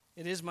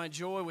it is my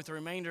joy with the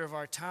remainder of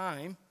our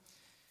time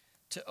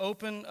to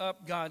open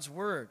up God's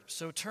Word.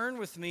 So turn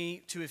with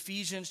me to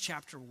Ephesians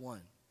chapter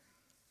 1.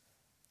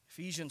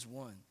 Ephesians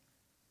 1.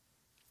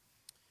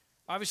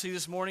 Obviously,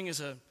 this morning is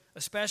a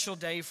special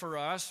day for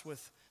us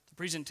with the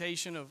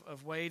presentation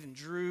of Wade and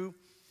Drew.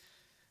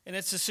 And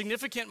it's a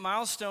significant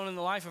milestone in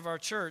the life of our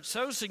church,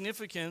 so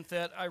significant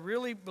that I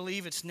really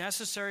believe it's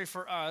necessary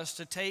for us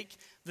to take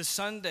the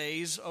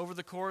Sundays over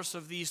the course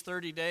of these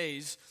 30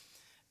 days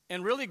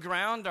and really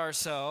ground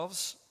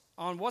ourselves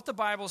on what the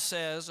Bible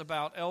says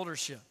about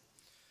eldership.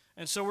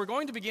 And so we're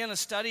going to begin a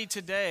study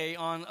today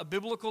on a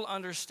biblical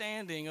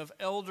understanding of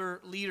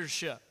elder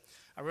leadership.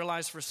 I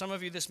realize for some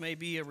of you this may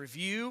be a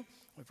review.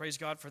 We praise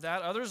God for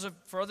that.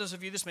 For others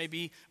of you, this may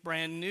be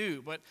brand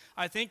new. But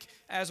I think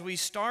as we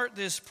start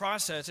this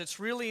process, it's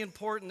really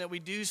important that we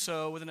do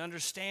so with an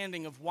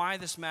understanding of why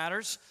this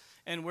matters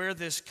and where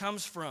this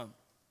comes from.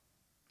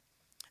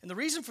 And the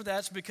reason for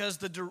that is because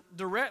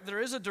there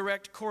is a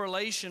direct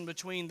correlation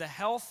between the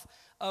health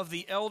of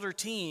the elder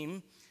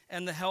team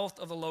and the health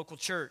of the local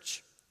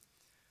church.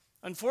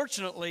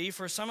 Unfortunately,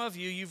 for some of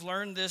you, you've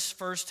learned this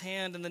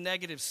firsthand in the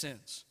negative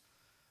sense.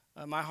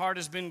 My heart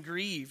has been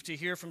grieved to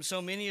hear from so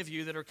many of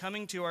you that are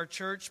coming to our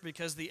church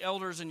because the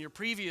elders in your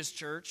previous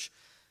church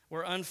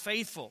were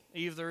unfaithful,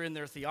 either in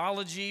their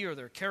theology or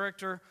their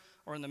character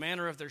or in the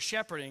manner of their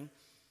shepherding.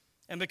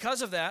 And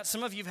because of that,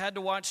 some of you have had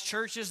to watch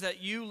churches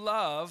that you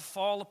love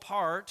fall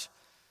apart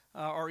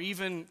or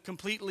even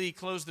completely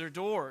close their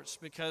doors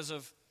because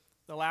of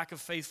the lack of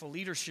faithful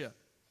leadership.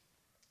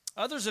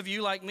 Others of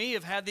you, like me,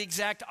 have had the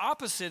exact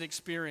opposite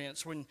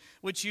experience,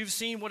 which you've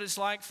seen what it's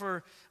like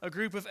for a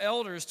group of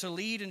elders to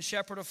lead and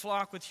shepherd a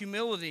flock with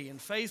humility and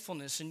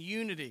faithfulness and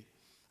unity.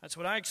 That's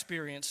what I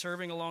experienced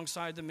serving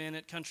alongside the men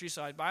at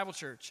Countryside Bible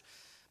Church.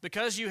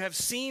 Because you have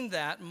seen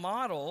that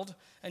modeled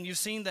and you've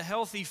seen the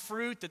healthy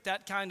fruit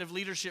that kind of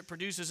leadership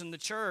produces in the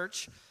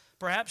church,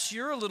 perhaps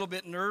you're a little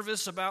bit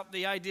nervous about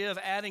the idea of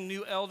adding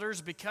new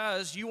elders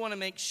because you want to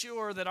make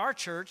sure that our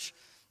church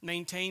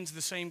maintains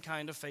the same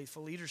kind of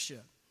faithful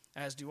leadership.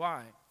 As do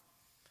I.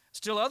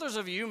 Still others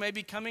of you may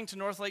be coming to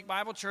North Lake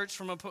Bible Church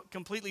from a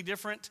completely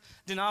different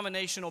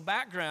denominational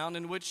background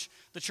in which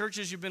the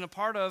churches you've been a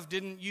part of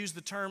didn't use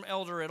the term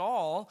elder at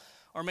all,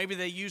 or maybe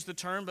they used the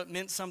term but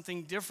meant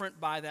something different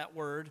by that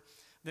word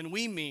than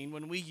we mean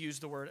when we use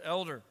the word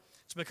elder.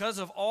 It's because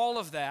of all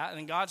of that and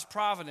in God's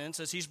providence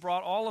as He's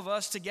brought all of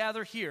us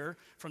together here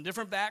from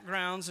different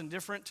backgrounds and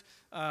different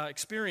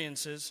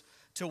experiences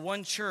to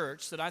one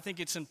church that I think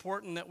it's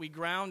important that we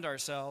ground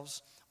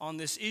ourselves on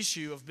this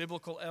issue of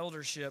biblical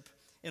eldership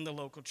in the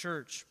local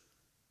church.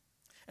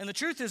 And the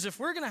truth is, if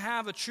we're going to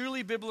have a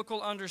truly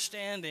biblical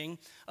understanding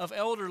of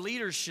elder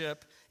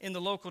leadership in the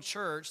local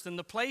church, then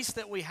the place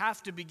that we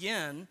have to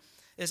begin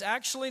is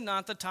actually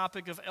not the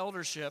topic of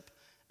eldership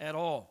at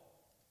all.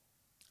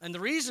 And the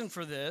reason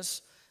for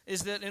this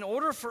is that in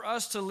order for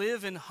us to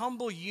live in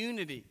humble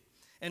unity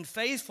and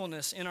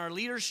faithfulness in our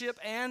leadership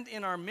and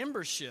in our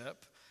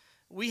membership,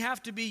 we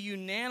have to be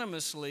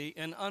unanimously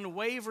and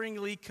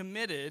unwaveringly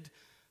committed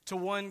to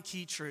one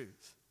key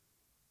truth,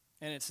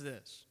 and it's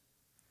this: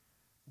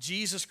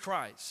 Jesus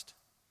Christ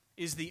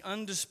is the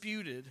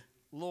undisputed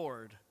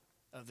Lord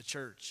of the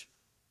church.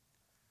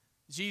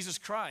 Jesus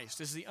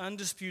Christ is the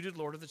undisputed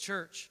Lord of the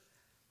church.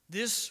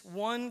 This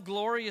one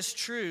glorious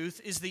truth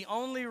is the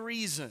only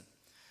reason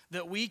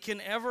that we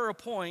can ever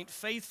appoint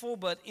faithful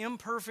but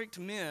imperfect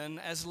men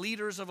as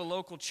leaders of a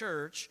local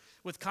church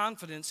with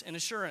confidence and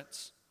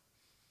assurance.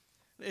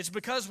 It's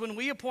because when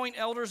we appoint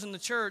elders in the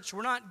church,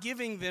 we're not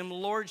giving them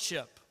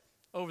lordship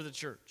over the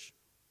church.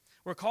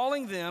 We're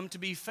calling them to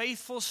be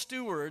faithful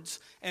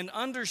stewards and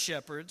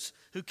under-shepherds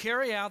who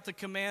carry out the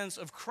commands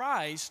of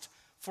Christ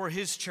for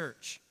His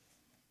church.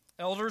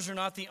 Elders are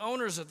not the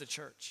owners of the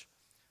church.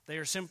 They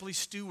are simply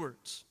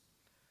stewards.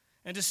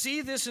 And to see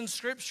this in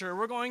Scripture,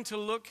 we're going to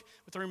look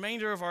with the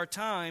remainder of our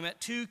time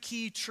at two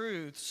key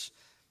truths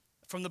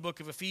from the book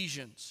of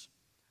Ephesians.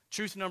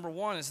 Truth number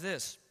one is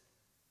this: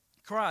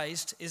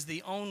 Christ is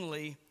the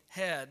only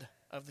head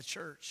of the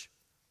church.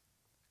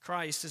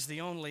 Christ is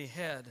the only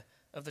head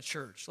of the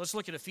church. Let's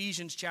look at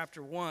Ephesians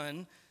chapter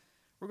 1.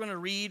 We're going to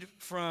read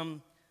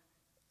from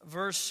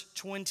verse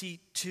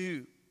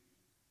 22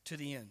 to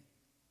the end.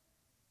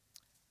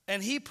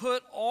 And He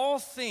put all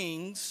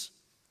things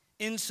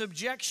in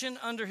subjection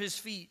under His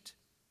feet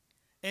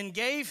and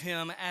gave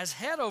Him as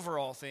head over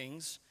all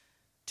things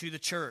to the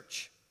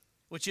church,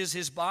 which is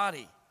His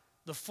body,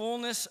 the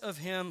fullness of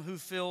Him who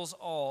fills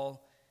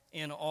all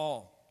in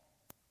all.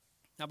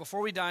 Now,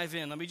 before we dive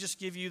in, let me just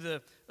give you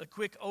a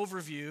quick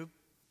overview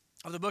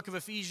of the book of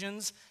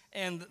Ephesians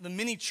and the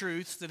many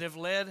truths that have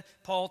led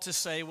Paul to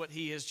say what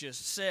he has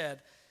just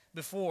said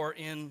before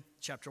in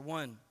chapter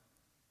 1.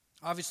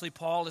 Obviously,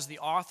 Paul is the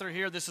author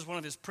here. This is one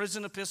of his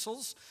prison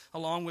epistles,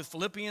 along with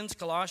Philippians,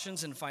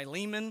 Colossians, and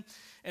Philemon.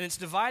 And it's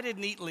divided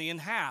neatly in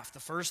half. The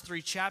first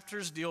 3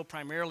 chapters deal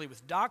primarily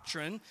with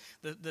doctrine.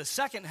 The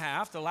second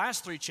half, the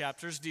last 3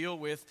 chapters, deal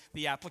with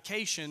the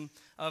application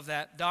of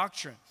that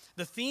doctrine.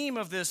 The theme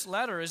of this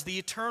letter is the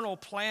eternal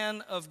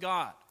plan of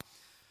God.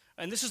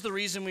 And this is the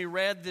reason we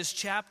read this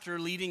chapter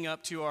leading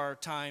up to our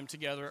time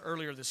together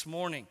earlier this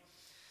morning.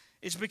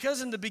 It's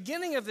because in the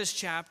beginning of this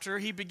chapter,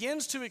 he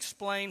begins to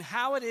explain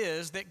how it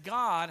is that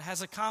God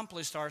has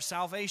accomplished our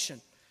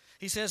salvation.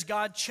 He says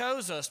God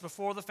chose us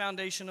before the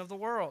foundation of the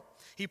world.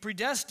 He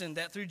predestined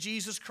that through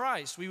Jesus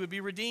Christ we would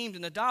be redeemed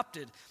and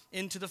adopted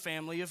into the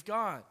family of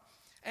God.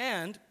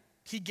 And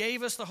he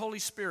gave us the Holy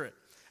Spirit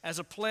as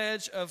a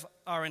pledge of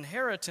our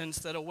inheritance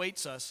that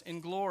awaits us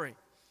in glory.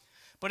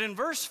 But in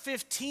verse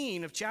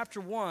 15 of chapter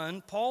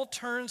 1, Paul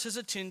turns his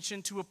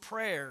attention to a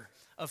prayer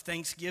of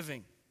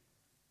thanksgiving.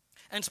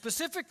 And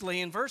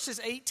specifically in verses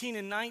 18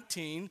 and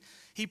 19,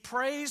 he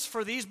prays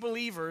for these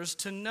believers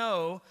to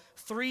know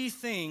three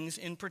things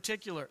in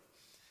particular.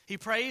 He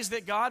prays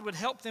that God would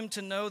help them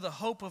to know the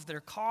hope of their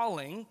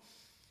calling,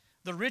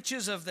 the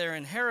riches of their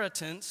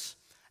inheritance,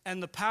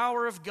 and the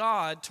power of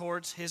God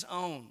towards his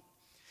own.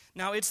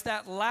 Now, it's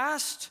that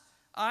last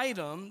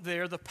item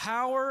there, the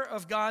power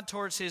of God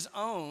towards his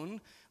own,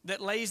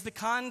 that lays the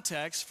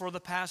context for the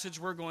passage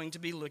we're going to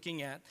be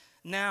looking at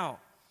now.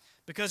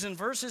 Because in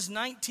verses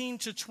 19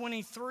 to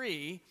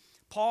 23,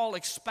 Paul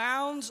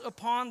expounds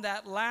upon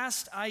that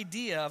last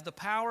idea of the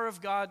power of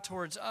God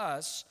towards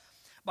us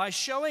by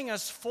showing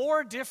us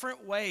four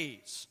different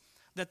ways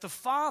that the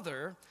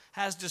Father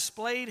has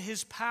displayed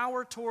his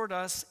power toward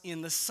us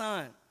in the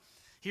Son.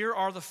 Here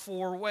are the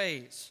four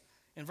ways.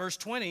 In verse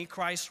 20,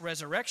 Christ's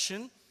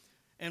resurrection.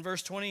 In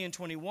verse 20 and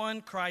 21,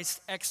 Christ's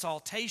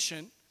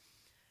exaltation.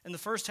 In the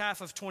first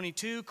half of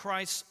 22,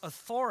 Christ's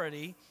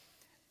authority.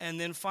 And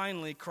then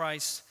finally,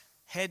 Christ's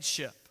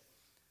headship.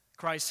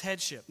 Christ's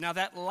headship. Now,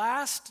 that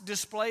last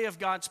display of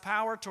God's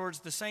power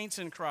towards the saints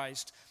in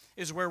Christ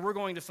is where we're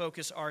going to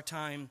focus our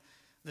time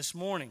this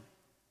morning.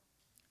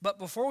 But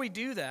before we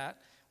do that,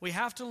 we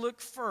have to look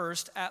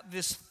first at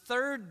this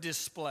third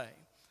display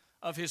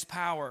of his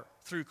power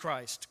through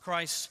Christ,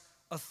 Christ's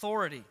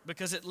authority,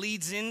 because it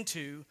leads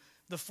into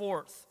the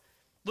fourth.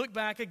 Look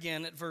back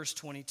again at verse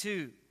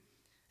 22.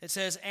 It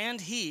says,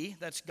 "And he,"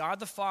 that's God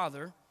the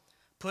Father,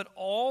 "put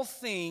all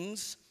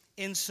things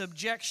in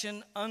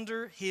subjection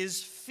under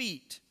his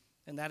feet,"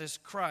 and that is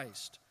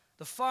Christ.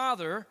 The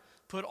Father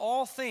put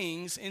all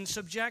things in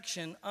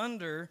subjection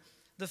under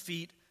the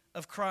feet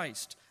of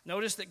Christ.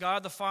 Notice that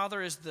God the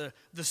Father is the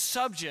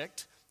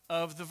subject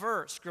of the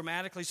verse,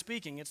 grammatically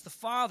speaking. It's the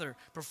Father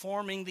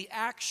performing the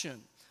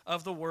action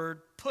of the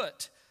word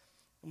put.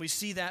 And we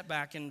see that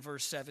back in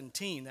verse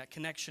 17, that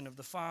connection of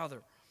the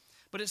Father.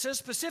 But it says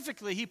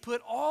specifically, he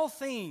put all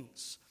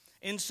things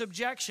in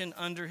subjection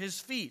under his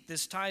feet.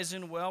 This ties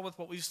in well with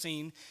what we've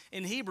seen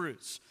in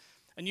Hebrews.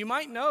 And you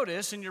might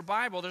notice in your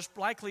Bible, there's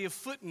likely a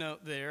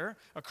footnote there,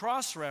 a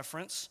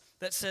cross-reference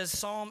that says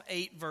Psalm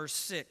 8, verse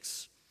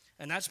 6.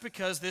 And that's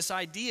because this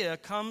idea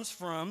comes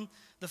from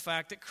the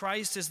fact that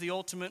Christ is the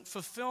ultimate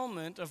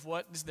fulfillment of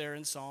what is there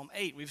in Psalm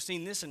 8. We've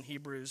seen this in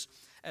Hebrews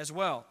as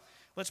well.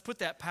 Let's put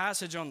that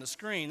passage on the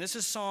screen. This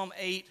is Psalm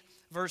 8,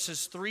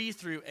 verses 3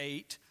 through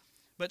 8.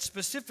 But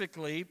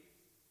specifically,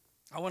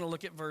 I want to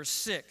look at verse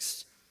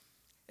 6.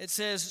 It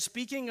says,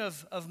 "Speaking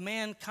of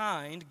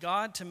mankind,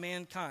 God to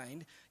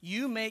mankind,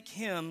 you make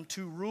him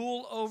to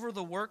rule over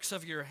the works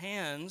of your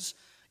hands.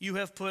 You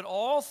have put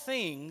all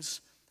things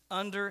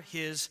under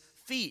his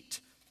feet."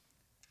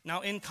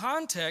 Now, in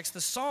context, the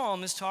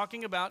psalm is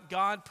talking about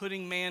God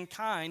putting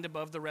mankind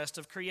above the rest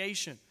of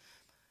creation.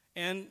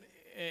 And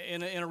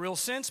in a real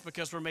sense,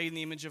 because we're made in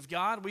the image of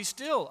God, we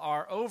still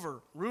are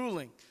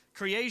overruling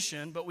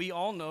creation, but we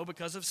all know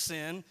because of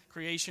sin,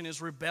 creation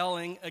is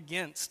rebelling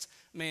against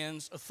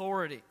man's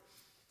authority.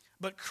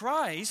 But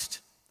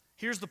Christ,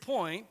 here's the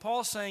point,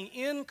 Paul's saying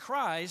in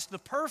Christ, the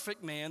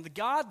perfect man, the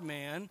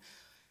God-man,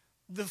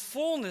 the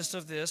fullness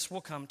of this will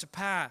come to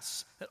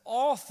pass, that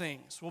all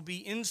things will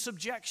be in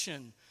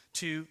subjection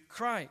to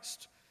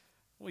Christ.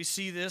 We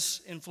see this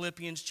in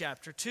Philippians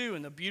chapter 2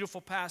 in the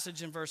beautiful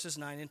passage in verses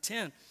 9 and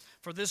 10.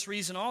 "For this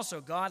reason also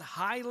God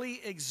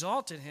highly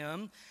exalted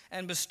him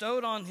and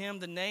bestowed on him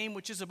the name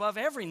which is above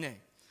every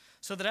name,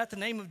 so that at the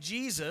name of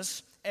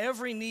Jesus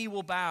every knee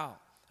will bow,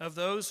 of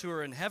those who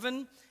are in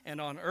heaven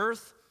and on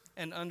earth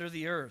and under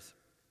the earth,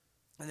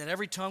 and that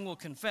every tongue will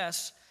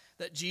confess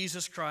that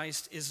Jesus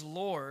Christ is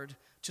Lord,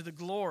 to the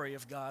glory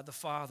of God the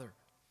Father."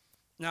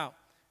 Now,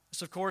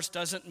 this of course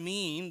doesn't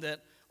mean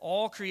that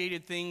all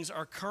created things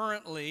are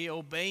currently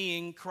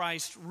obeying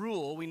Christ's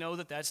rule. We know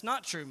that that's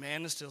not true.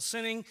 Man is still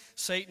sinning.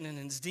 Satan and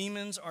his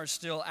demons are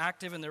still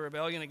active in their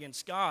rebellion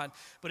against God.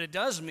 But it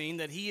does mean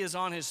that he is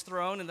on his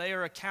throne and they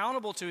are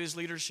accountable to his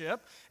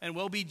leadership and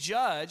will be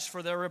judged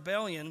for their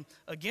rebellion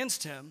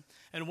against him.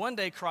 And one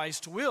day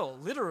Christ will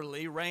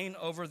literally reign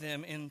over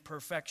them in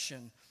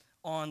perfection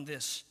on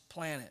this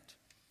planet.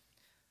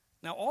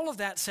 Now, all of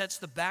that sets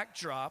the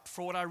backdrop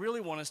for what I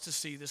really want us to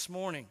see this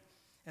morning.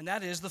 And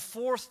that is the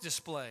fourth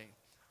display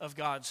of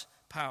God's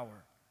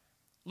power.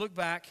 Look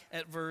back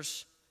at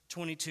verse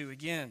 22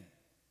 again.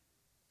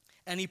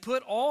 "And he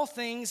put all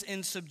things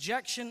in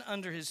subjection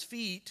under his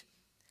feet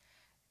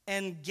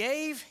and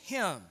gave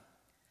him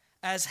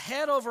as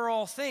head over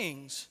all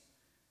things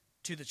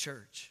to the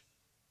church."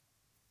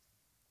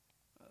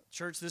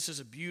 Church, this is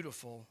a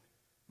beautiful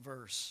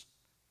verse.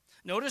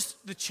 Notice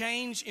the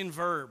change in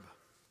verb.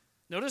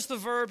 Notice the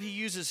verb he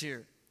uses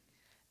here.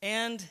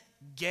 And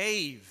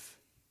gave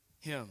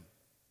him.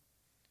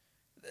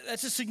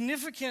 That's a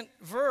significant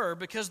verb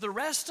because the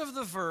rest of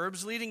the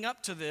verbs leading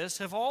up to this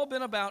have all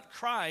been about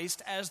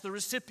Christ as the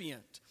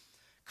recipient.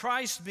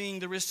 Christ being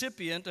the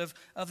recipient of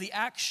the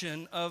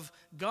action of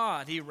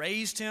God. He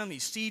raised him, he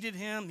seated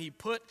him, he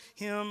put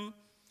him.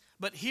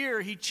 But here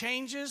he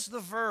changes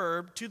the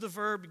verb to the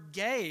verb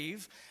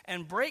gave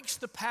and breaks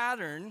the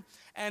pattern.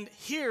 And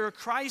here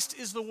Christ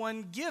is the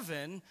one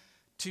given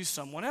to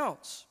someone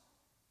else.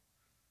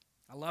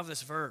 I love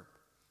this verb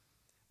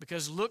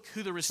because look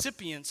who the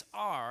recipients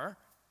are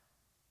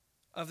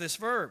of this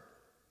verb.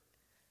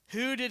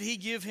 Who did he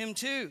give him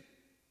to?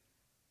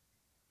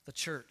 The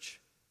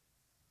church.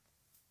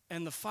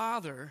 And the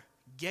Father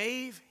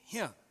gave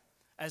him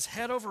as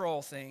head over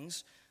all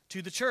things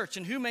to the church.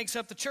 And who makes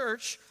up the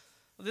church?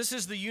 This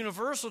is the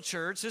universal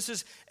church. This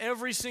is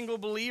every single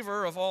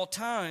believer of all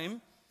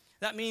time.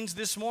 That means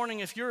this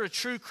morning, if you're a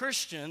true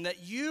Christian,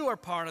 that you are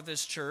part of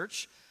this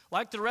church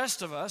like the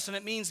rest of us. And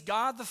it means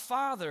God the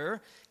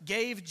Father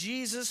gave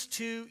Jesus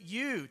to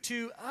you,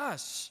 to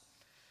us.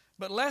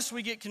 But lest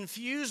we get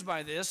confused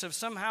by this, if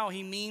somehow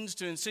he means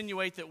to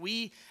insinuate that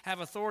we have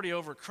authority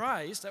over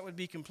Christ, that would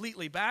be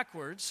completely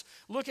backwards.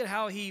 Look at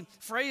how he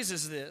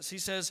phrases this. He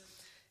says,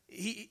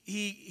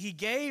 he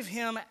gave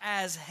him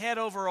as head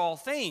over all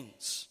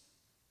things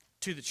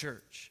to the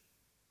church.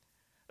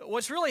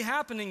 What's really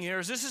happening here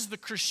is this is the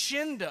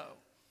crescendo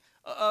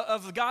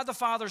of God the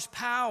Father's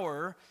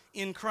power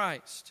in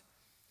Christ.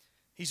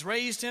 He's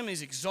raised him,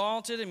 he's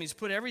exalted him, he's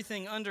put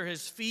everything under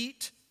his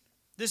feet.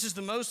 This is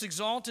the most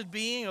exalted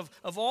being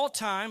of all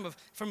time,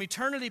 from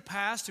eternity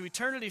past to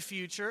eternity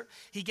future.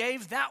 He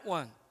gave that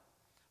one,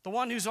 the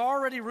one who's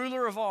already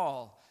ruler of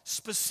all,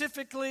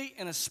 specifically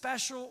in a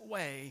special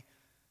way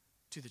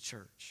to the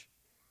church.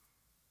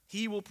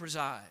 He will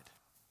preside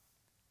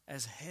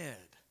as head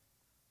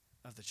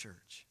of the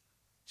church.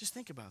 Just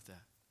think about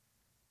that.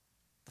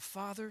 The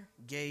Father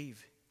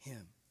gave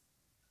him.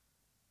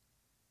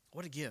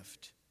 What a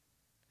gift.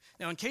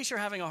 Now, in case you're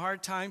having a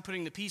hard time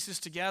putting the pieces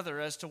together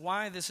as to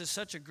why this is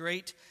such a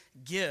great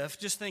gift,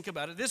 just think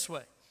about it this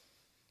way.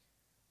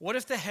 What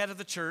if the head of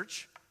the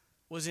church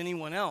was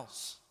anyone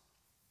else?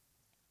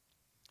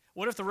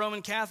 What if the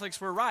Roman Catholics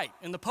were right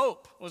and the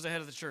Pope was the head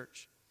of the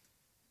church?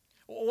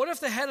 What if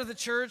the head of the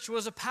church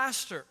was a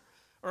pastor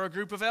or a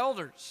group of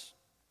elders?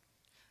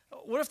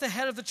 What if the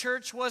head of the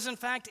church was, in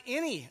fact,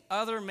 any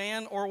other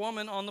man or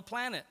woman on the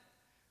planet?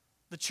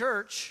 The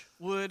church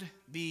would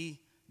be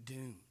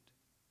doomed.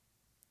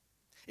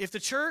 If the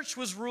church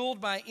was ruled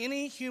by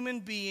any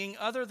human being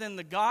other than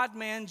the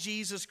God-man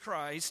Jesus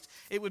Christ,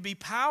 it would be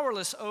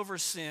powerless over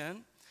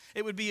sin,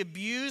 it would be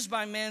abused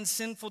by man's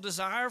sinful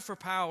desire for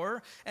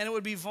power, and it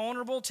would be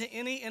vulnerable to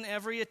any and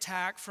every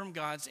attack from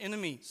God's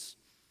enemies.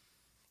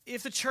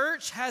 If the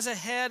church has a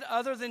head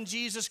other than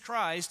Jesus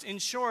Christ, in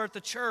short, the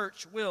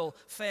church will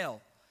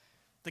fail.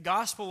 The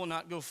gospel will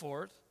not go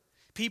forth.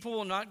 People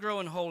will not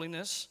grow in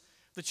holiness.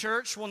 The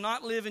church will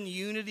not live in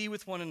unity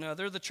with one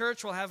another. The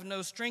church will have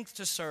no strength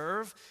to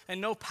serve and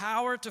no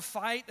power to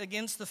fight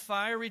against the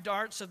fiery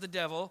darts of the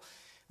devil.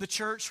 The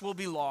church will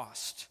be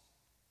lost.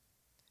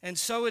 And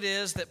so it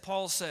is that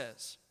Paul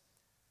says,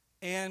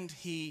 and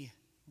he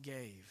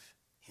gave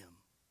him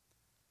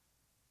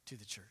to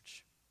the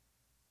church.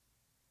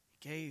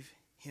 He gave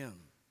him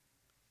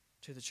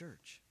to the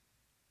church.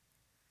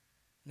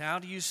 Now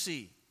do you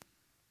see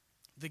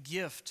the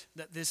gift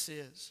that this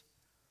is?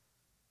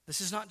 This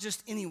is not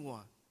just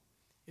anyone.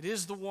 It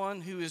is the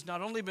one who has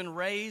not only been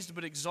raised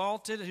but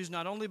exalted, who's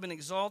not only been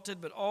exalted,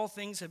 but all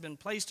things have been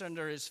placed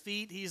under his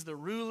feet. He's the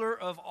ruler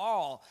of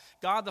all.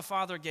 God the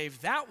Father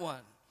gave that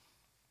one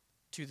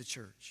to the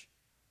church.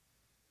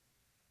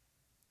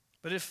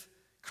 But if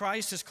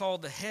Christ is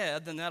called the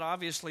head, then that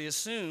obviously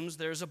assumes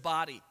there's a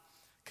body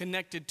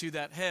connected to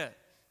that head.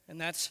 And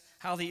that's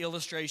how the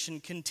illustration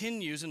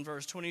continues in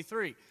verse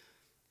 23.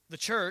 The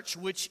church,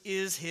 which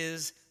is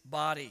his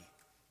body.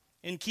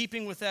 In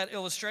keeping with that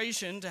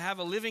illustration, to have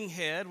a living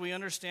head, we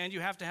understand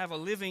you have to have a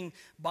living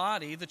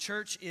body. The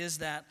church is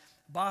that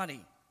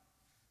body.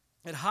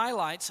 It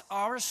highlights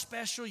our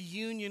special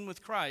union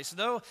with Christ.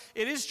 Though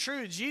it is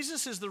true,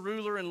 Jesus is the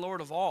ruler and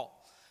Lord of all.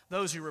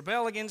 Those who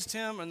rebel against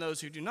him and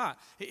those who do not.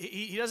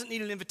 He doesn't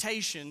need an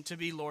invitation to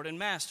be Lord and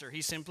Master.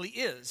 He simply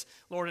is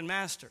Lord and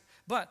Master.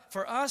 But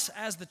for us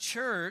as the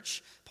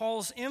church,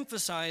 Paul's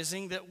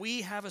emphasizing that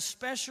we have a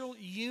special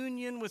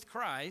union with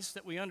Christ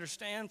that we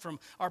understand from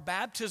our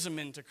baptism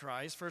into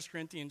Christ, 1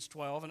 Corinthians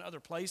 12 and other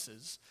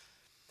places.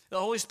 The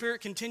Holy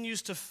Spirit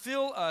continues to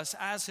fill us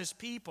as his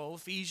people,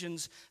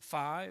 Ephesians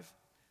 5.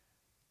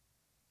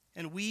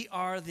 And we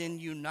are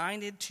then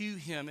united to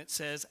him, it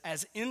says,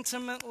 as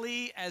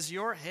intimately as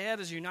your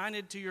head is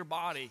united to your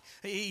body.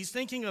 He's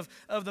thinking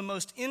of the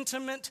most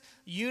intimate,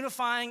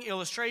 unifying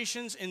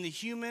illustrations in the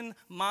human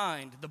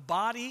mind. The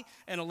body,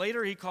 and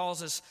later he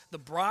calls us the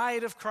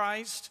bride of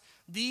Christ,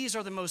 These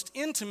are the most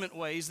intimate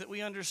ways that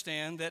we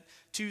understand that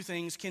two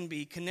things can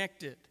be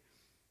connected.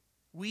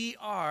 We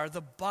are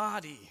the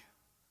body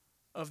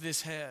of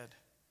this head,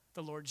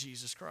 the Lord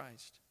Jesus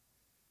Christ.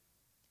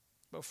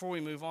 Before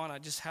we move on, I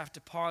just have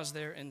to pause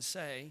there and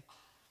say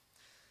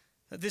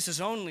that this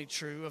is only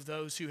true of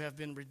those who have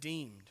been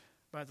redeemed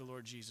by the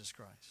Lord Jesus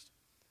Christ.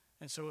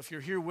 And so if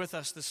you're here with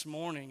us this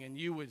morning and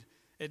you would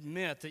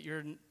admit that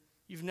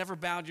you've never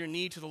bowed your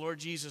knee to the Lord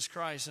Jesus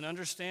Christ, and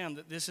understand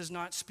that this is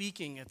not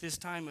speaking at this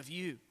time of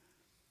you,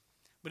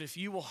 but if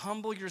you will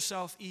humble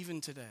yourself even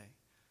today,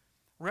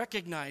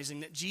 recognizing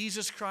that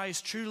Jesus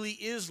Christ truly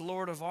is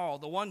Lord of all,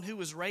 the one who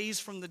was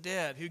raised from the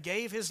dead, who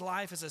gave his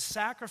life as a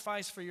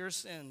sacrifice for your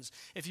sins,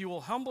 if you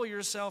will humble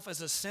yourself as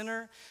a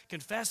sinner,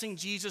 confessing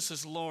Jesus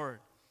as Lord,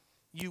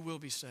 you will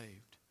be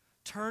saved,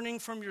 turning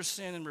from your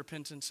sin in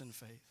repentance and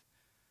faith.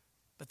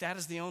 But that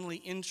is the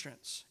only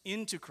entrance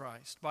into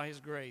Christ by his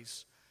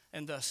grace,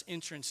 and thus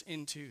entrance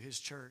into his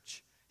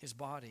church, his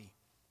body,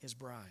 his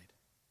bride.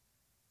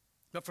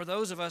 But for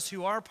those of us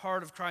who are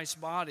part of Christ's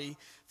body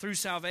through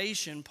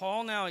salvation,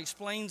 Paul now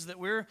explains that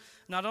we're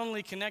not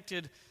only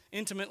connected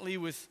intimately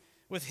with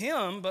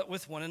him, but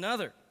with one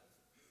another.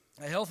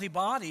 A healthy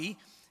body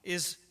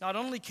is not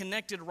only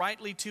connected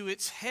rightly to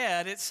its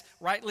head, it's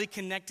rightly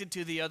connected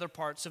to the other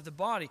parts of the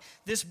body.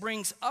 This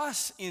brings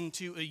us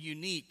into a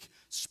unique,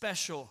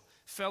 special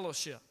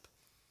fellowship.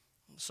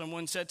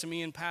 Someone said to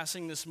me in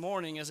passing this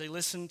morning as they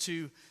listened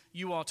to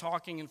you all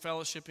talking and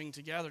fellowshipping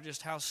together,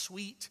 just how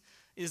sweet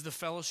is the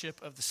fellowship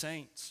of the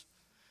saints.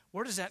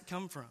 Where does that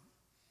come from?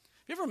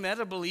 Have you ever met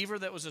a believer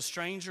that was a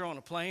stranger on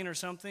a plane or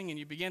something, and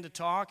you begin to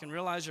talk and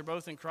realize you're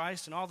both in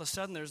Christ, and all of a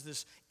sudden there's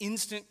this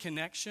instant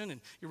connection and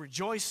you're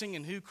rejoicing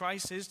in who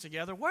Christ is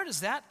together? Where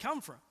does that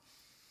come from?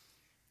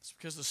 It's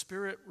because the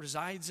Spirit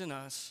resides in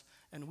us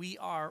and we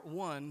are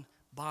one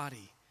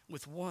body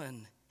with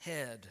one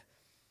head.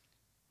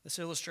 This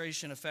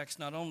illustration affects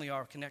not only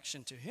our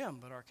connection to him,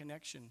 but our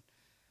connection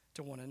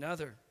to one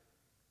another.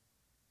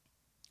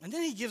 And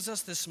then he gives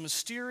us this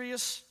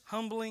mysterious,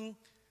 humbling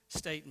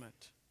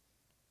statement.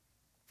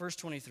 Verse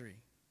 23,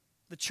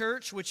 the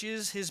church, which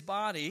is his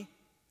body,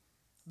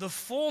 the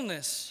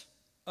fullness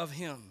of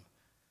him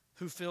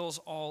who fills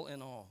all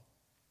in all.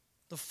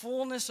 The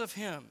fullness of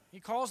him. He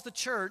calls the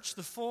church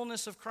the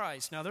fullness of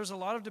Christ. Now, there's a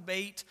lot of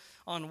debate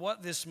on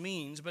what this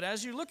means, but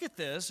as you look at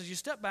this, as you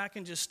step back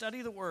and just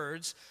study the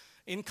words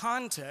in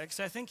context,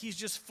 I think he's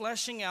just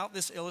fleshing out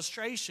this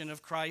illustration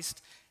of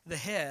Christ the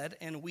head,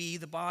 and we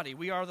the body.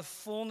 We are the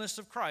fullness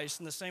of Christ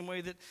in the same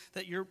way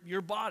that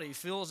your body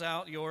fills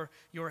out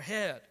your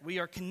head. We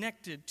are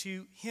connected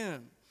to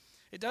him.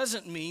 It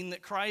doesn't mean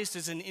that Christ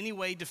is in any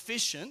way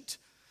deficient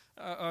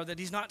or that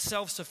he's not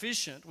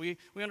self-sufficient. We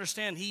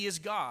understand he is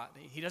God.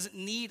 He doesn't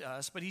need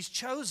us, but he's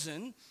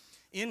chosen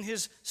in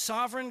his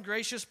sovereign,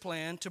 gracious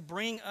plan to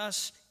bring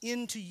us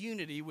into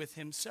unity with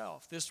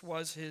himself. This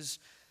was his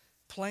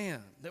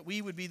plan, that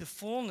we would be the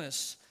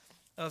fullness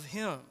of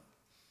him.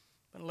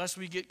 But unless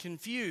we get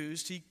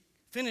confused, he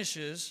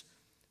finishes,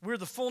 we're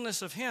the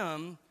fullness of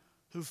him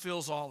who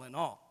fills all in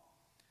all.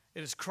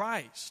 It is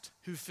Christ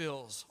who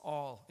fills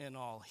all in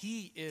all.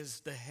 He is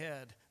the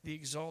head, the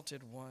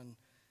exalted one,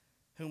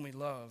 whom we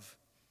love,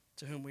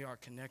 to whom we are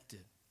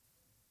connected.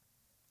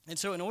 And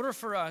so in order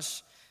for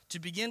us to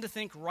begin to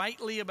think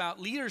rightly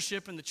about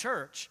leadership in the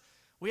church,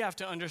 we have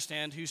to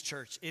understand whose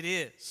church it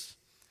is.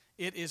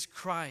 It is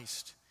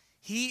Christ.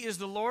 He is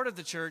the Lord of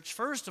the church,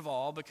 first of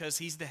all, because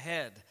he's the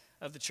head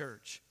of the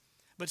church.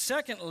 But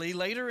secondly,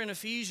 later in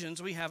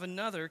Ephesians, we have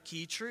another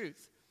key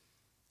truth,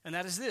 and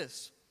that is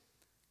this: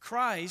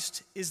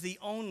 Christ is the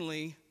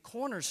only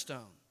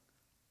cornerstone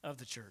of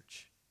the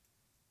church.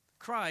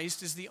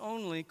 Christ is the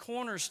only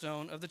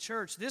cornerstone of the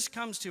church. This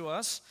comes to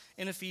us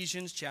in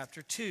Ephesians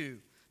chapter 2.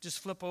 Just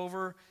flip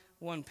over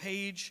one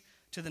page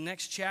to the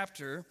next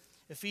chapter,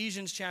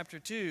 Ephesians chapter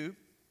 2,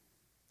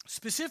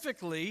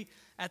 specifically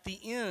at the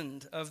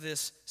end of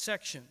this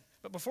section.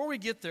 But before we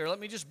get there, let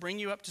me just bring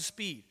you up to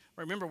speed.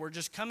 Remember, we're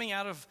just coming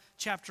out of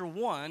chapter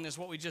 1, is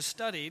what we just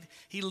studied.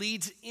 He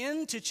leads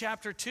into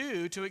chapter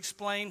 2 to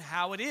explain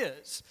how it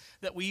is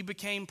that we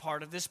became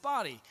part of this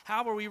body.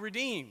 How were we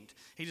redeemed?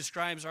 He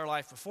describes our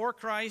life before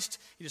Christ.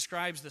 He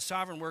describes the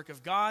sovereign work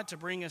of God to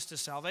bring us to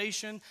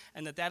salvation,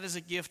 and that is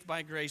a gift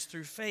by grace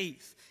through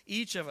faith.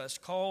 Each of us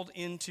called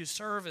into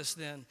service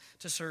then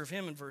to serve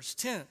him in verse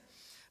 10.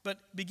 But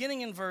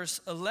beginning in verse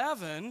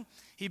 11,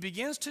 he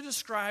begins to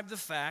describe the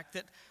fact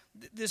that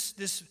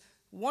this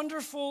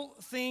wonderful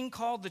thing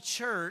called the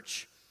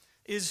church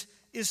is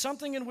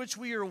something in which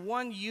we are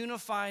one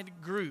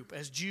unified group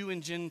as Jew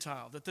and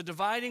Gentile, that the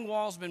dividing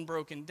wall's been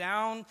broken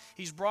down.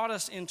 He's brought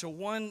us into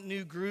one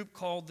new group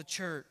called the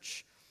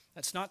church.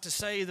 That's not to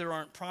say there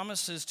aren't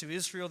promises to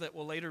Israel that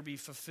will later be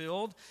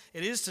fulfilled.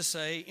 It is to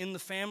say, in the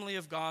family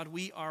of God,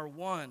 we are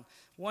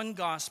one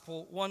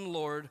gospel, one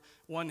Lord,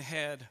 one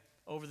head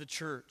over the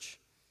church.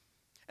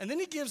 And then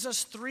he gives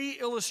us 3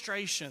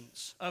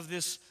 illustrations of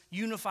this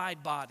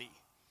unified body.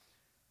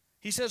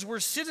 He says we're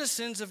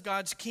citizens of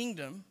God's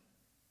kingdom,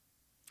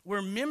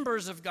 we're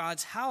members of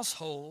God's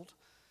household,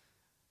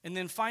 And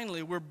then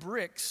finally, we're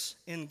bricks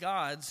in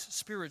God's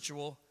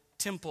spiritual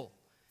temple.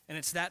 And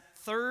it's that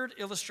third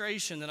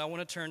illustration that I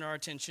want to turn our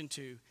attention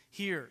to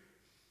here.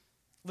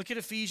 Look at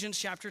Ephesians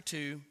chapter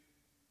 2,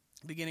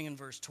 beginning in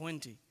verse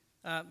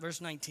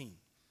 19.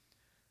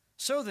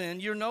 So then,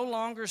 you're no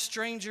longer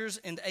strangers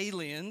and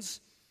aliens,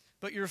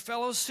 but you're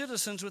fellow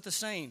citizens with the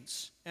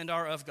saints and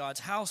are of God's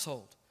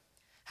household,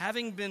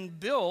 having been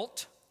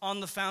built on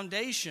the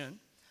foundation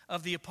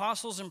of the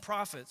apostles and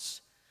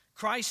prophets,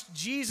 Christ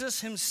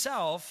Jesus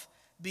himself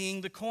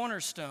being the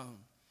cornerstone,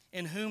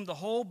 in whom the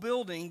whole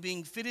building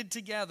being fitted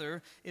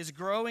together is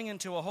growing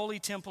into a holy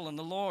temple in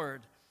the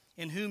Lord,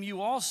 in whom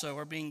you also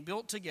are being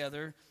built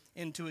together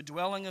into a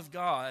dwelling of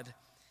God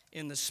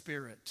in the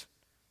Spirit.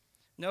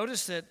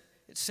 Notice that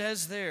it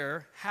says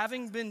there,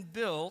 having been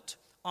built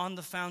on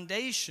the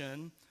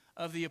foundation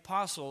of the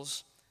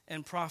apostles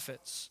and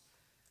prophets.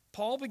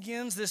 Paul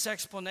begins this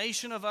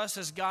explanation of us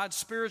as God's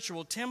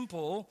spiritual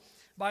temple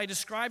by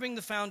describing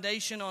the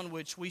foundation on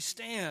which we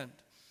stand.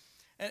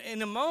 And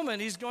in a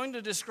moment, he's going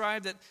to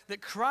describe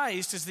that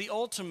Christ is the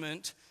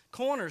ultimate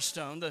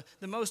cornerstone,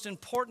 the most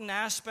important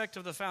aspect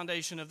of the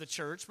foundation of the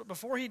church. But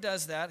before he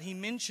does that, he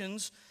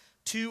mentions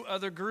two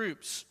other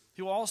groups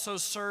who also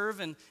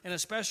serve in a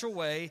special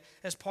way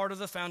as part of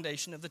the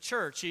foundation of the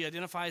church. He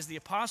identifies the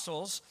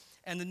apostles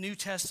and the New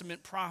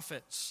Testament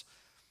prophets.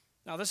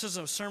 Now, this is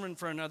a sermon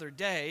for another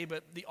day,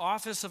 but the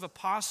office of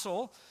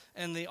apostle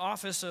and the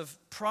office of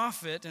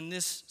prophet in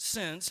this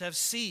sense have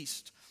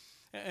ceased.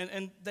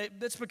 And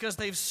that's because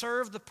they've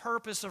served the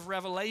purpose of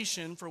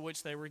revelation for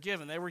which they were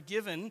given. They were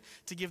given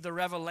to give the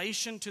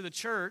revelation to the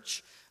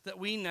church that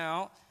we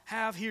now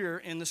have here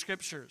in the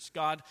Scriptures.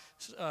 God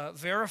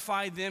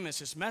verified them as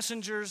his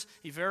messengers.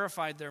 He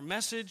verified their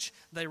message.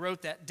 They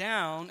wrote that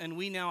down, and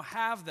we now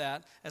have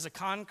that as a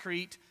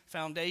concrete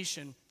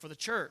foundation for the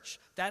church.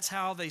 That's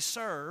how they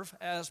serve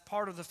as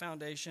part of the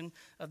foundation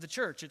of the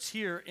church. It's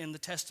here in the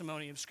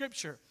testimony of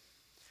Scripture.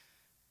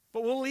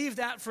 But we'll leave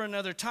that for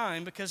another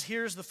time because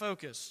here's the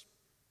focus.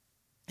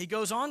 He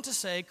goes on to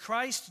say,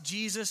 Christ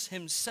Jesus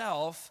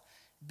himself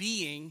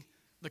being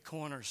the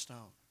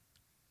cornerstone.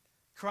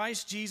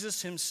 Christ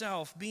Jesus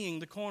himself being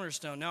the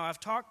cornerstone. Now,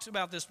 I've talked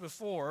about this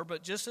before,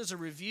 but just as a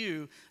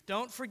review,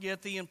 don't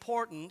forget the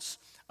importance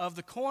of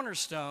the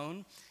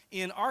cornerstone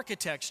in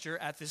architecture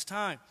at this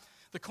time.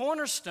 The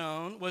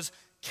cornerstone was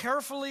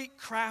carefully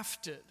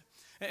crafted.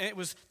 It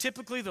was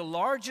typically the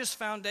largest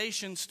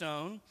foundation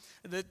stone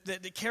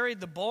that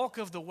carried the bulk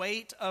of the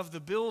weight of the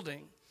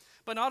building.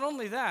 But not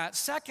only that,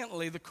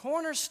 secondly, the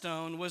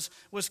cornerstone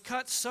was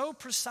cut so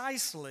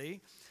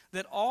precisely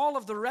that all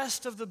of the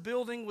rest of the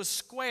building was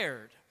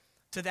squared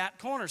to that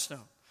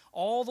cornerstone.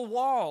 All the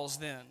walls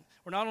then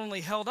were not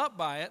only held up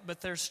by it,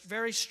 but their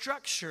very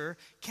structure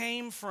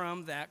came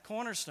from that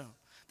cornerstone.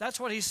 That's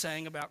what he's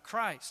saying about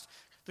Christ.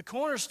 The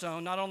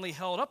cornerstone not only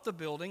held up the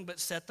building, but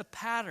set the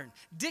pattern,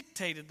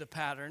 dictated the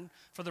pattern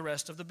for the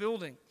rest of the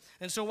building.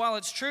 And so while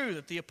it's true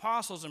that the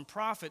apostles and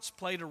prophets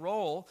played a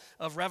role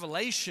of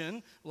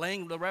revelation,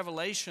 laying the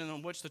revelation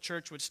on which the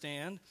church would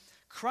stand,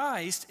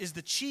 Christ is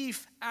the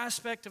chief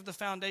aspect of the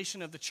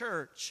foundation of the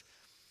church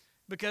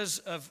because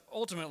of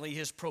ultimately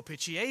his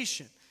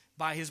propitiation.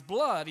 By his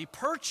blood, he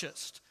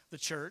purchased the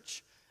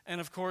church.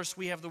 And of course,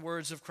 we have the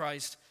words of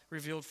Christ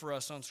revealed for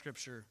us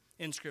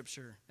in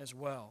Scripture as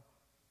well.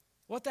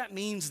 What that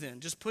means then,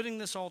 just putting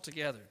this all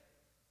together,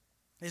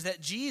 is that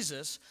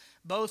Jesus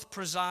both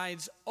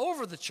presides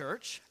over the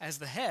church as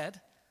the head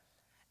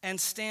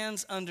and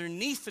stands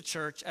underneath the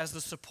church as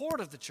the support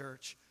of the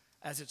church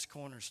as its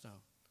cornerstone.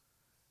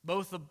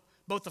 Both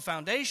the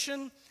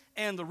foundation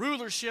and the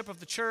rulership of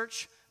the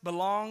church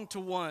belong to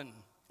one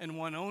and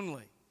one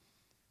only,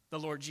 the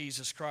Lord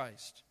Jesus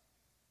Christ.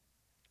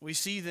 We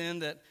see then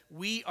that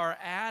we are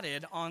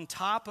added on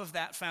top of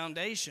that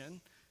foundation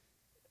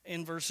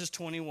in verses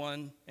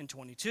 21 and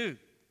 22,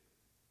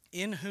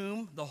 in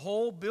whom the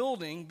whole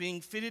building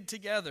being fitted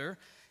together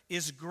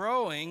is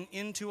growing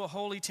into a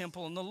holy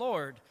temple in the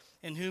Lord,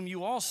 in whom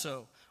you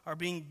also are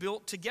being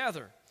built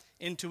together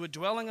into a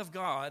dwelling of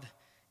God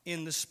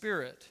in the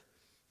Spirit.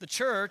 The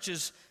church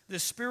is the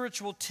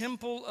spiritual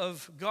temple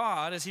of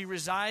God as he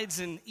resides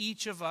in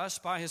each of us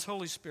by his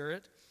Holy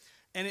Spirit.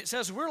 And it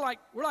says we're like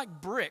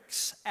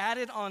bricks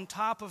added on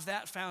top of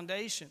that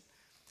foundation.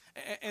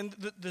 And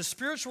the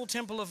spiritual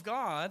temple of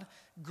God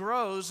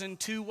grows in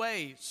two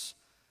ways.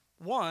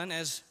 One,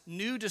 as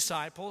new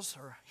disciples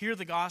or hear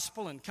the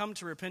gospel and come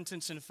to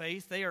repentance and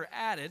faith, they are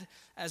added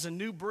as a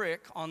new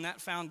brick on that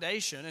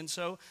foundation. And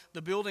so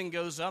the building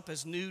goes up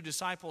as new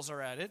disciples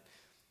are added.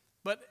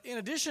 But in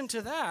addition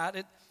to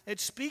that, it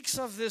speaks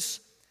of this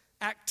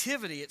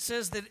activity. It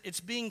says that it's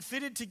being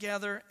fitted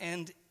together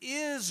and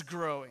is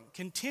growing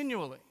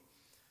continually.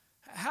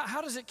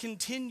 How does it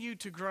continue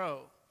to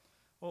grow?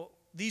 Well,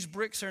 these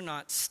bricks are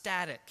not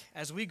static.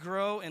 As we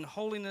grow in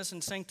holiness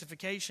and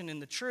sanctification in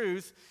the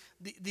truth,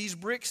 these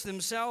bricks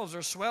themselves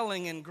are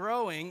swelling and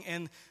growing,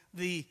 and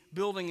the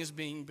building is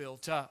being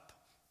built up.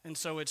 And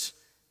so it's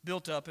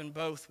built up in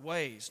both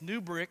ways,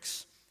 new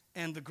bricks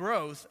and the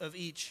growth of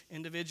each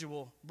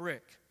individual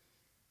brick.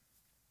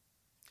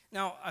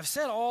 Now, I've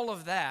said all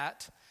of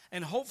that,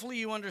 and hopefully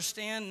you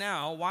understand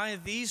now why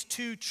these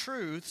two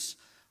truths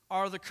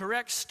are the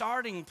correct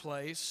starting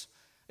place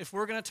if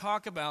we're going to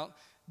talk about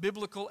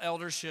biblical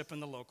eldership in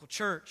the local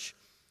church.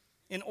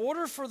 In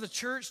order for the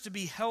church to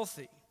be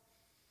healthy,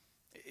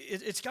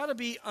 it's got to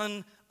be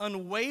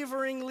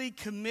unwaveringly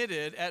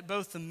committed at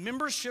both the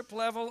membership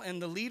level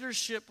and the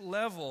leadership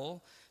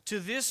level to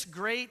this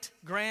great,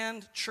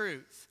 grand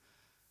truth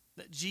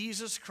that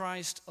Jesus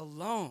Christ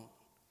alone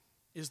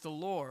is the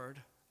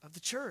Lord of the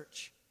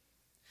church.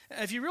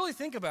 If you really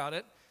think about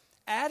it,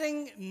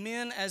 adding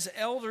men as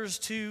elders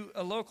to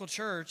a local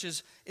church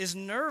is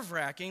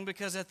nerve-wracking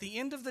because at the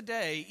end of the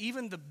day,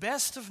 even the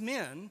best of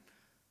men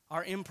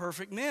are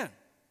imperfect men.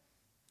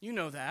 You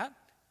know that.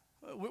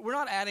 We're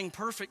not adding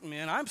perfect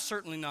men. I'm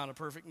certainly not a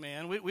perfect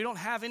man. We don't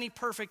have any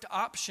perfect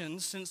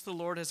options since the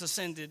Lord has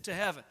ascended to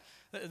heaven.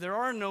 There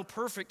are no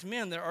perfect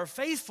men. There are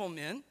faithful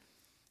men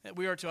that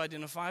we are to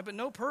identify, but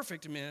no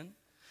perfect men.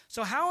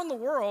 So how in the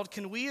world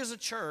can we as a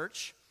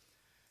church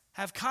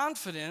have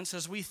confidence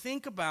as we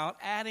think about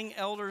adding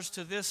elders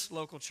to this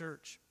local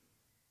church?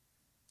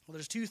 Well,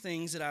 there's two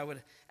things that I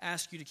would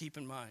ask you to keep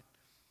in mind.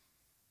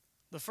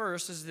 The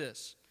first is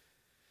this.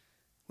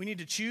 We need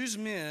to choose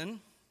men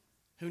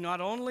who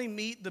not only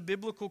meet the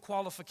biblical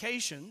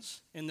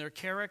qualifications in their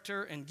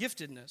character and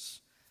giftedness,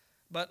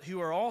 but who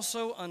are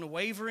also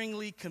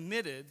unwaveringly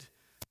committed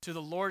to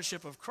the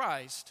lordship of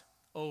Christ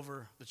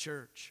over the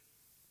church.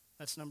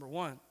 That's number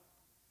one.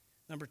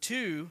 Number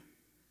two,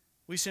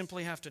 we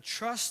simply have to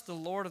trust the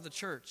Lord of the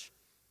church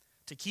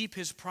to keep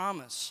his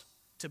promise,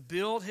 to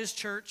build his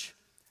church,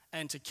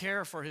 and to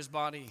care for his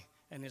body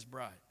and his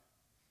bride.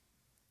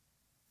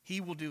 He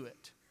will do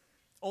it.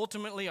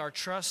 Ultimately, our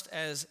trust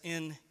is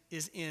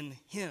in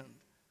him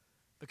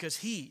because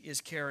he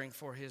is caring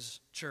for his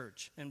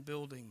church and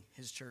building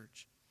his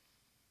church.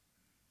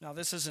 Now,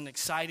 this is an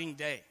exciting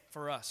day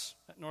for us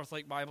at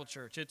Northlake Bible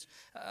Church.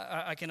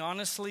 I can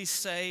honestly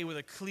say with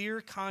a clear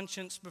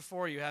conscience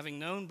before you, having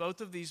known both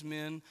of these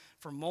men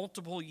for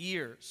multiple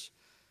years,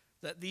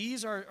 that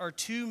these are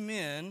two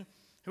men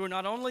who are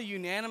not only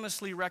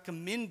unanimously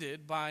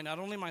recommended by not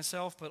only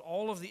myself, but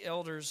all of the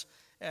elders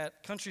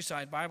at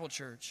Countryside Bible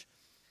Church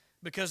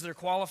because they're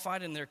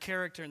qualified in their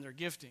character and their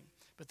gifting.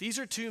 But these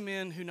are two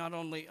men who not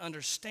only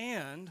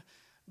understand,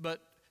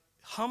 but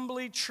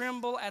humbly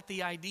tremble at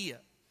the idea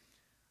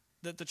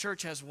that the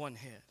church has one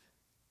head,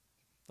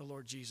 the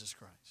Lord Jesus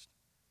Christ.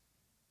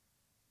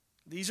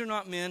 These are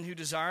not men who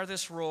desire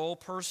this role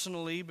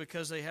personally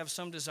because they have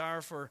some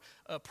desire for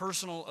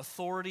personal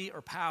authority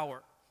or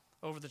power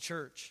over the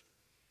church.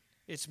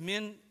 It's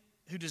men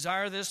who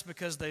desire this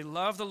because they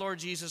love the Lord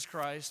Jesus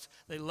Christ,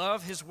 they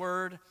love his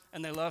word,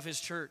 and they love his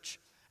church.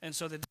 And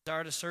so they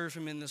desire to serve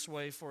him in this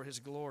way for his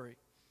glory.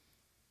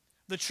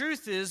 The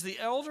truth is, the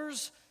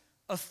elders'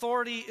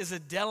 authority is a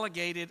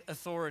delegated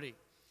authority.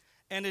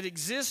 And it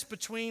exists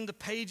between the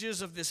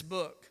pages of this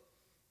book.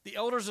 The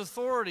elder's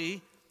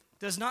authority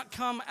does not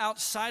come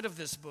outside of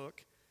this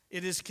book.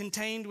 It is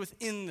contained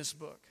within this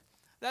book.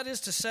 That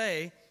is to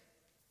say,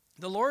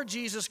 the Lord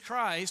Jesus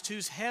Christ,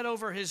 who's head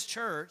over his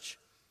church,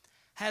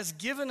 has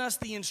given us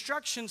the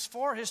instructions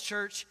for his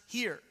church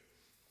here.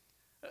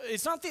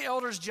 It's not the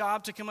elder's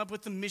job to come up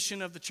with the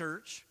mission of the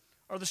church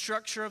or the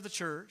structure of the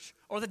church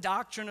or the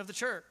doctrine of the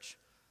church.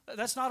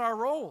 That's not our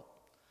role.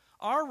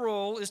 Our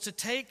role is to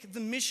take the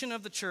mission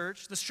of the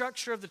church, the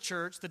structure of the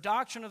church, the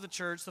doctrine of the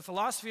church, the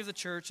philosophy of the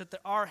church that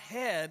our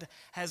head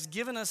has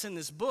given us in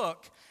this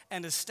book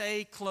and to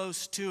stay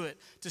close to it,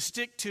 to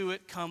stick to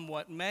it come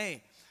what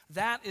may.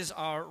 That is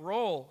our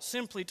role,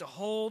 simply to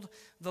hold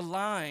the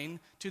line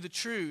to the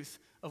truth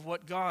of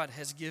what God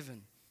has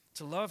given,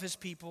 to love his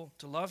people,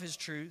 to love his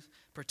truth,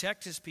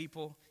 protect his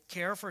people,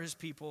 care for his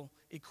people,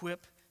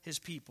 equip his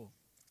people.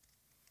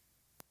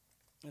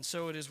 And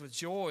so it is with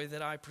joy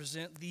that I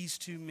present these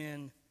two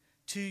men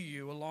to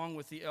you along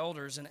with the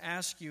elders and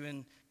ask you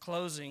in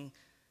closing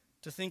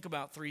to think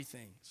about three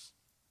things.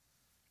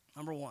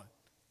 Number one,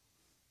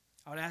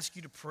 I would ask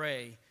you to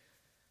pray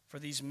for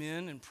these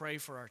men and pray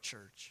for our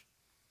church.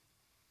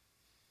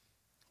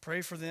 Pray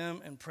for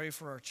them and pray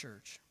for our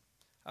church.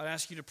 I would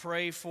ask you to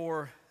pray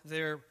for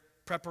their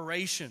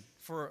preparation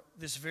for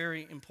this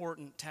very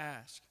important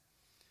task.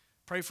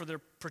 Pray for their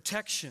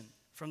protection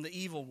from the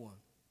evil one,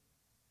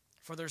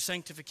 for their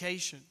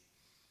sanctification,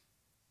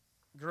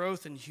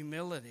 growth in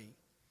humility,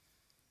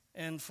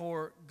 and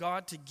for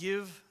God to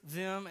give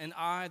them and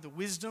I the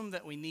wisdom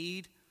that we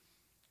need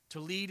to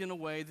lead in a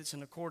way that's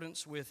in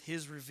accordance with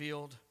his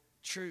revealed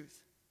truth.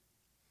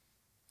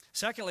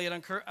 Secondly,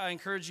 I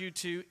encourage you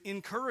to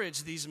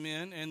encourage these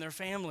men and their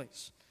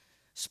families.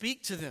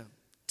 Speak to them.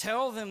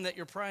 Tell them that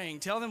you're praying.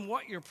 Tell them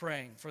what you're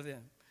praying for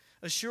them.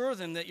 Assure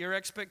them that your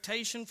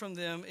expectation from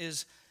them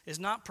is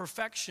not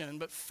perfection,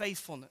 but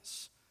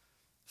faithfulness.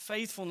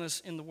 Faithfulness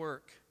in the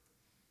work.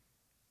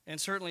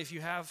 And certainly if you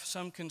have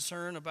some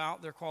concern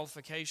about their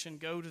qualification,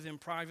 go to them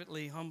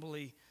privately,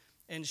 humbly,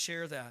 and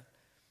share that.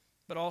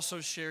 But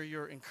also share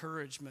your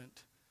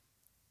encouragement.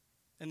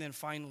 And then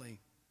finally,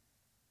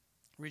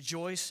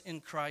 rejoice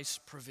in Christ's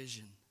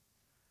provision.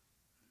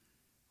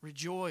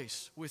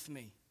 rejoice with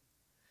me.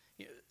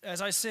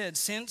 As I said,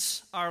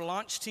 since our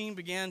launch team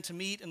began to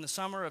meet in the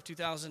summer of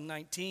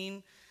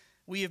 2019,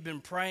 we have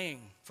been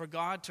praying for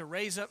God to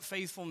raise up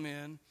faithful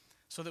men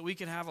so that we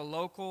can have a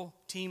local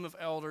team of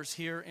elders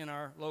here in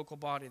our local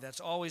body.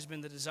 That's always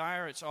been the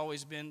desire. It's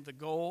always been the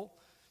goal.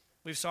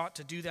 We've sought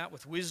to do that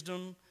with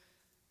wisdom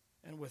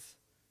and with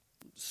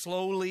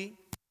slowly.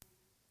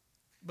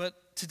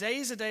 But today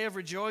is a day of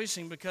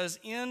rejoicing because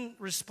in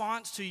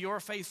response to your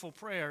faithful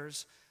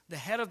prayers, the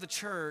head of the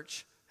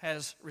church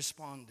has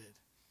responded.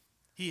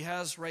 He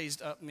has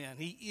raised up men.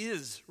 He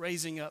is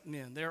raising up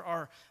men. There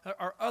are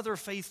other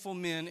faithful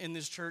men in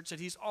this church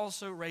that he's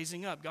also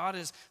raising up. God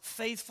is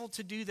faithful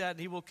to do that, and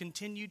he will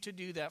continue to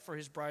do that for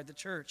his bride, the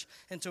church.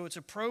 And so it's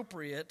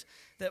appropriate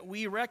that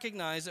we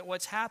recognize that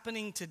what's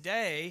happening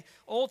today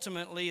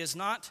ultimately is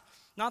not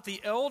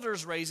the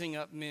elders raising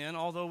up men,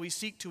 although we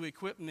seek to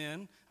equip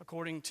men,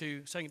 according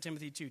to 2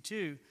 Timothy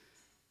 2:2.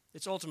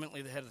 It's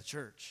ultimately the head of the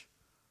church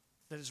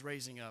that is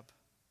raising up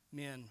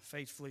men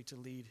faithfully to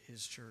lead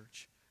his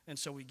church. And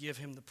so we give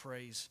him the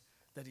praise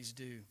that he's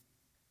due.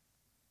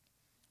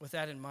 With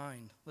that in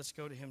mind, let's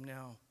go to him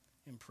now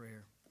in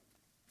prayer.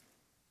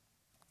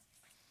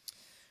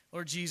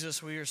 Lord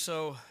Jesus, we are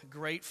so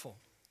grateful.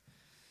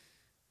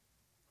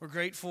 We're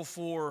grateful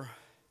for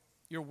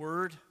your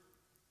word.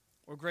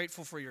 We're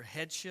grateful for your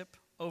headship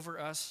over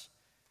us.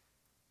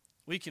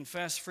 We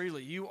confess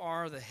freely, you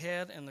are the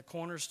head and the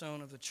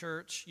cornerstone of the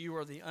church. You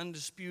are the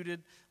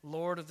undisputed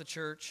Lord of the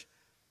church.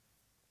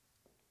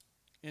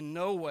 In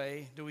no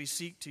way do we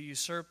seek to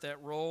usurp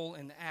that role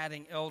in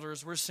adding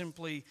elders. We're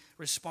simply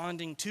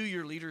responding to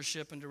your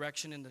leadership and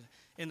direction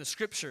in the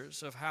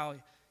scriptures of how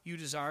you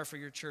desire for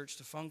your church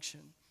to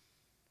function.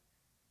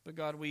 But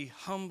God, we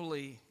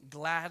humbly,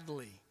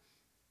 gladly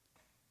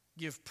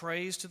give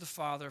praise to the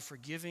Father for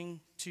giving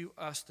to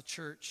us, the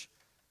church,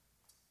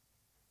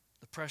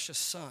 the precious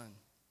Son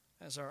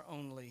as our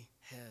only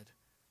head.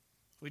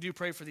 We do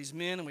pray for these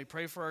men, and we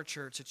pray for our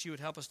church that you would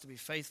help us to be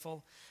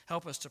faithful,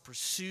 help us to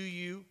pursue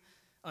you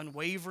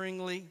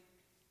unwaveringly,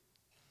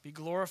 be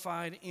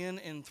glorified in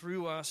and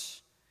through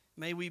us.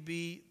 May we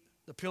be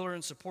the pillar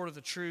and support of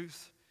the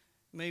truth.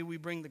 May we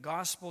bring the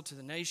gospel to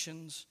the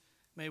nations.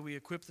 May we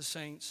equip the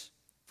saints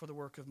for the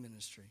work of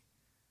ministry.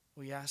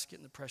 We ask it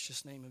in the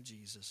precious name of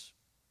Jesus.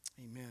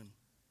 Amen.